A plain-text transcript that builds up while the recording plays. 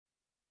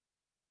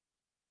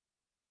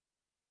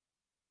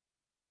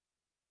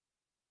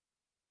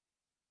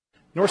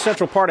North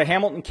central part of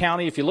Hamilton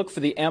County, if you look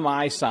for the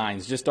MI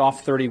signs just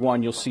off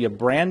 31, you'll see a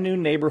brand new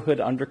neighborhood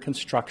under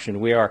construction.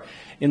 We are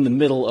in the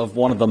middle of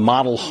one of the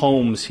model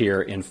homes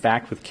here, in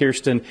fact, with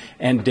Kirsten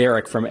and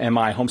Derek from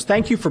MI Homes.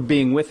 Thank you for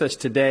being with us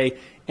today,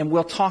 and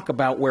we'll talk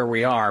about where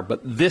we are,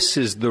 but this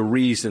is the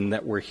reason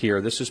that we're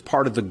here. This is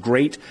part of the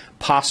great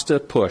pasta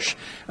push.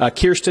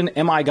 Kirsten,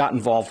 MI got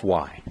involved.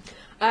 Why?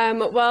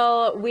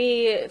 Well,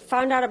 we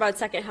found out about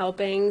second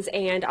helpings,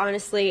 and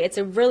honestly, it's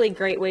a really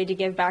great way to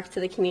give back to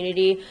the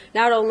community,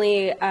 not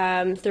only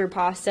through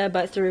pasta,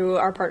 but through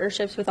our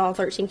partnerships with all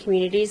 13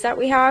 communities that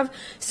we have.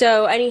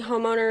 So any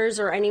homeowners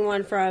or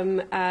anyone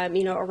from,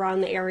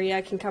 around the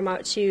area can come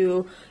out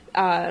to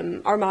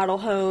our model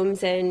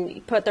homes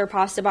and put their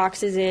pasta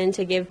boxes in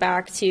to give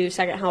back to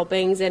second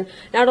helpings. And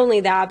not only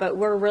that, but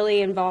we're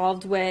really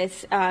involved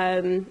with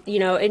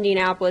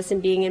Indianapolis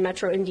and being in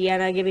Metro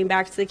Indiana, giving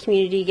back to the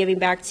community, giving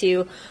back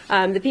to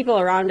the people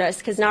around us,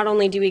 because not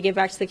only do we give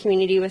back to the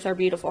community with our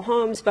beautiful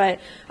homes, but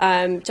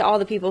to all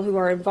the people who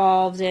are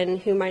involved and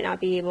who might not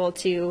be able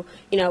to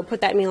put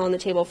that meal on the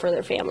table for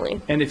their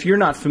family. And if you're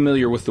not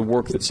familiar with the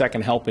work that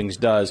Second Helpings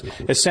does,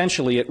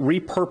 essentially it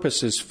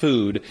repurposes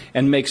food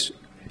and makes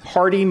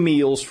hearty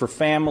meals for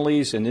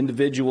families and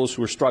individuals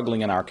who are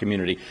struggling in our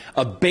community.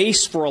 A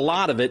base for a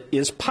lot of it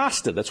is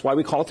pasta. That's why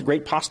we call it the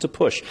Great Pasta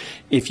Push.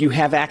 If you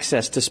have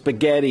access to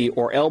spaghetti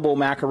or elbow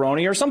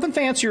macaroni or something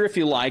fancier if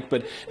you like,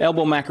 but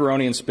elbow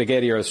macaroni and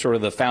spaghetti are sort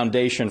of the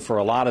foundation for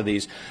a lot of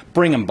these,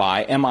 bring them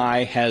by.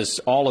 MI has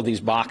all of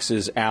these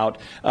boxes out.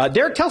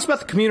 Derek, tell us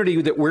about the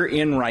community that we're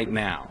in right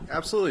now.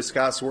 Absolutely,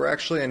 Scott. So we're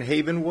actually in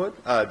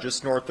Havenwood,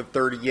 just north of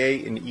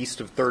 38 and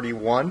east of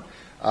 31.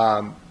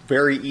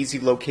 Very easy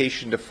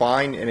location to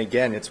find, and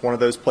again, it's one of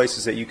those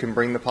places that you can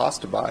bring the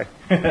pasta by.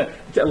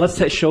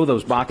 Let's show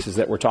those boxes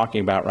that we're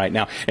talking about right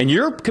now. And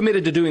you're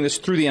committed to doing this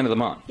through the end of the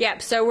month.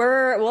 Yep, so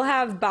we'll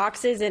have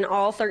boxes in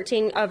all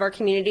 13 of our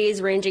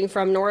communities, ranging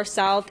from north,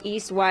 south,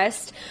 east,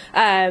 west,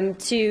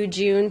 to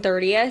June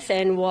 30th,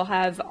 and we'll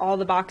have all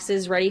the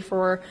boxes ready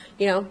for,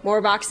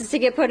 more boxes to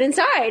get put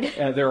inside.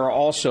 There are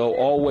also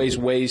always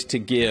ways to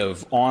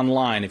give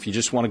online. If you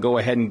just want to go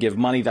ahead and give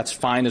money, that's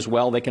fine as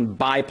well. They can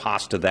buy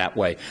pasta that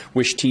way.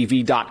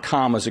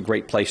 WishTV.com is a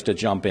great place to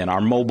jump in.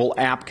 Our mobile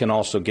app can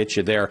also get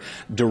you there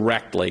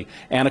directly.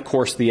 And, of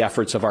course, the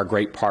efforts of our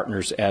great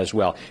partners as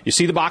well. You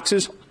see the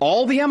boxes?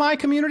 All the MI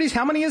communities?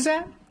 How many is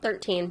that?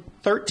 13.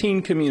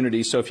 13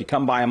 communities. So if you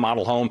come by a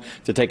model home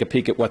to take a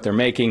peek at what they're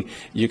making,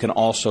 you can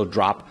also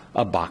drop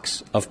a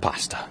box of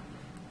pasta.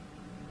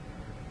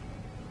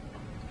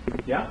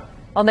 Yeah?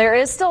 Well, there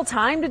is still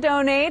time to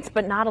donate,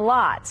 but not a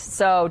lot.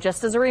 So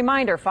just as a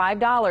reminder,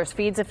 $5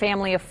 feeds a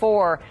family of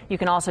 4. You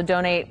can also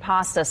donate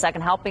pasta.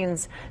 Second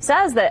Helpings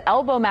says that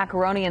elbow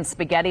macaroni and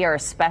spaghetti are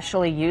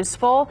especially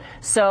useful.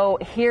 So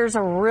here's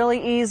a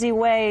really easy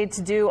way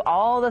to do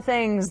all the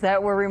things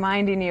that we're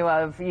reminding you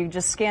of. You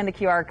just scan the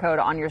QR code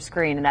on your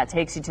screen, and that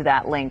takes you to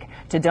that link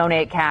to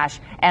donate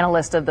cash and a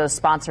list of those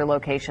sponsor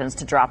locations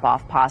to drop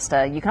off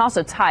pasta. You can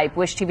also type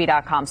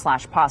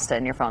wishtv.com/pasta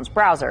in your phone's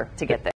browser to get there.